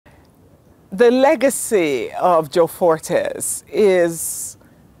The legacy of Joe Fortes is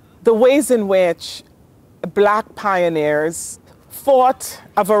the ways in which Black pioneers fought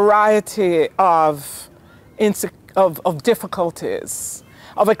a variety of difficulties,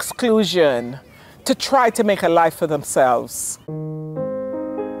 of exclusion, to try to make a life for themselves.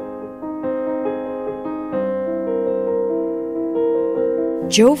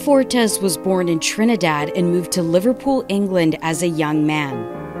 Joe Fortes was born in Trinidad and moved to Liverpool, England as a young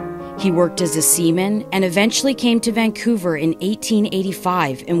man. He worked as a seaman and eventually came to Vancouver in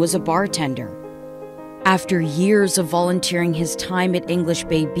 1885 and was a bartender. After years of volunteering his time at English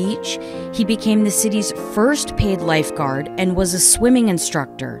Bay Beach, he became the city's first paid lifeguard and was a swimming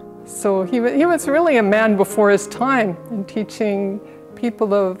instructor. So he was really a man before his time in teaching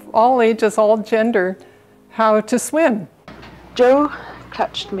people of all ages, all gender, how to swim. Joe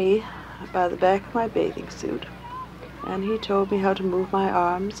clutched me by the back of my bathing suit, and he told me how to move my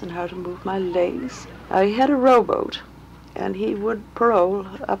arms and how to move my legs. He had a rowboat, and he would parole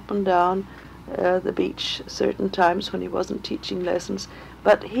up and down the beach certain times when he wasn't teaching lessons,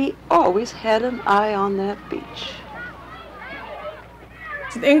 but he always had an eye on that beach.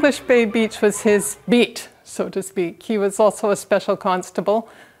 English Bay Beach was his beat, so to speak. He was also a special constable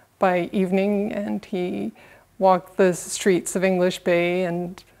by evening, and he walked the streets of English Bay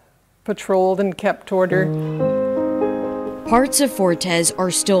and patrolled and kept order. Parts of Fortes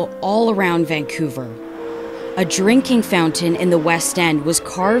are still all around Vancouver. A drinking fountain in the West End was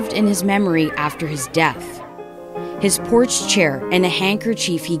carved in his memory after his death. His porch chair and a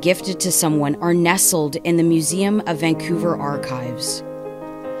handkerchief he gifted to someone are nestled in the Museum of Vancouver Archives.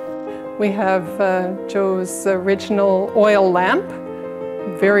 We have Joe's original oil lamp,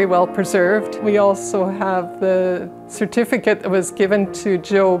 very well preserved. We also have the certificate that was given to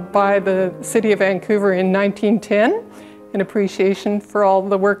Joe by the City of Vancouver in 1910 in appreciation for all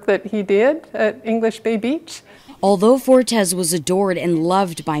the work that he did at English Bay Beach. Although Fortes was adored and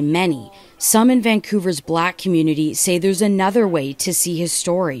loved by many, some in Vancouver's Black community say there's another way to see his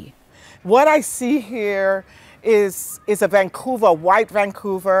story. What I see here is a Vancouver, white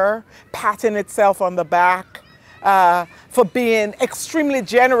Vancouver, patting itself on the back for being extremely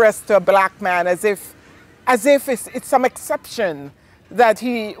generous to a Black man, as if it's some exception that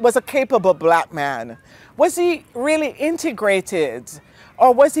he was a capable Black man. Was he really integrated,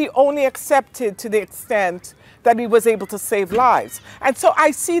 or was he only accepted to the extent that he was able to save lives? And so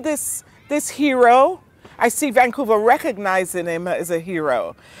I see this hero. I see Vancouver recognizing him as a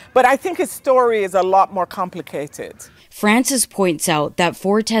hero, but I think his story is a lot more complicated. Francis points out that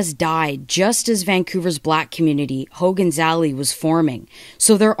Fortes died just as Vancouver's Black community, Hogan's Alley, was forming,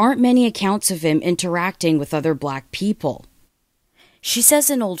 so there aren't many accounts of him interacting with other Black people. She says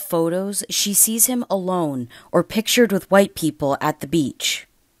in old photos, she sees him alone or pictured with white people at the beach.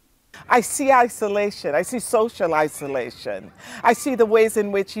 I see isolation. I see social isolation. I see the ways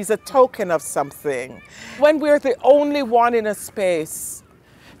in which he's a token of something. When we're the only one in a space,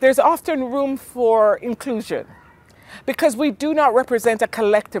 there's often room for inclusion because we do not represent a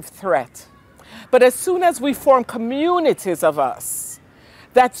collective threat. But as soon as we form communities of us,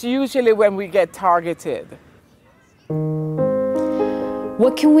 that's usually when we get targeted.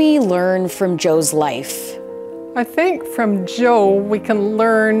 What can we learn from Joe's life? I think from Joe we can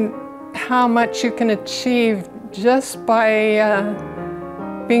learn how much you can achieve just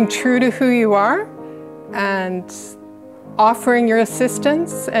by being true to who you are and offering your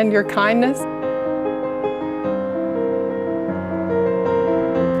assistance and your kindness.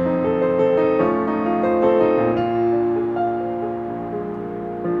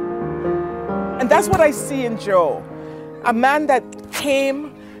 And that's what I see in Joe. A man that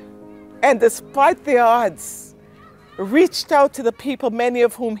came and, despite the odds, reached out to the people, many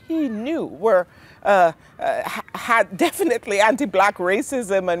of whom he knew were had definitely anti-Black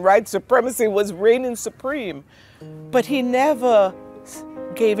racism and white supremacy was reigning supreme. But he never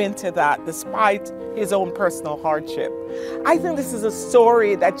gave in to that, despite his own personal hardship. I think this is a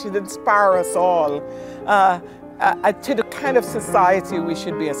story that should inspire us all to the kind of society we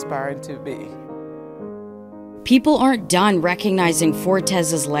should be aspiring to be. People aren't done recognizing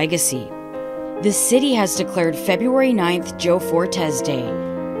Fortes' legacy. The city has declared February 9th Joe Fortes Day,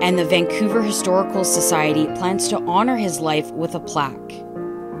 and the Vancouver Historical Society plans to honor his life with a plaque.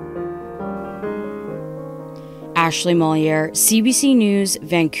 Ashley Moliere, CBC News,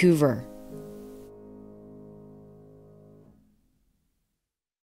 Vancouver.